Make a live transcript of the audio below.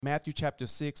Matthew chapter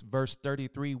 6, verse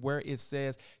 33, where it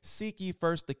says, "Seek ye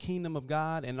first the kingdom of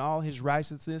God and all his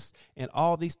righteousness, and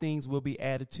all these things will be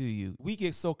added to you." We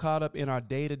get so caught up in our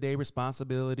day-to-day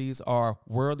responsibilities, our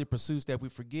worldly pursuits, that we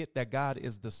forget that God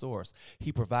is the source.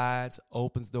 He provides,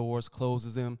 opens doors,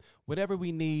 closes them. Whatever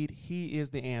we need, he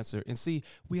is the answer. And see,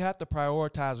 we have to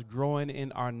prioritize growing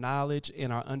in our knowledge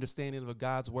and our understanding of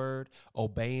God's word,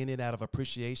 obeying it out of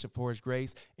appreciation for his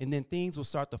grace, and then things will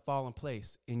start to fall in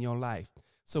place in your life.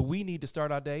 So we need to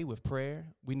start our day with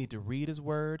prayer. We need to read his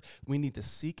word. We need to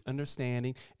seek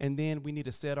understanding. And then we need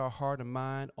to set our heart and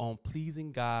mind on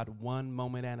pleasing God one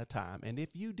moment at a time. And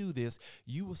if you do this,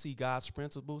 you will see God's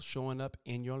principles showing up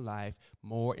in your life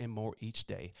more and more each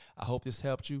day. I hope this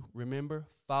helped you. Remember,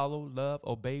 follow, love,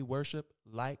 obey, worship,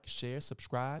 like, share,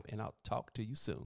 subscribe, and I'll talk to you soon.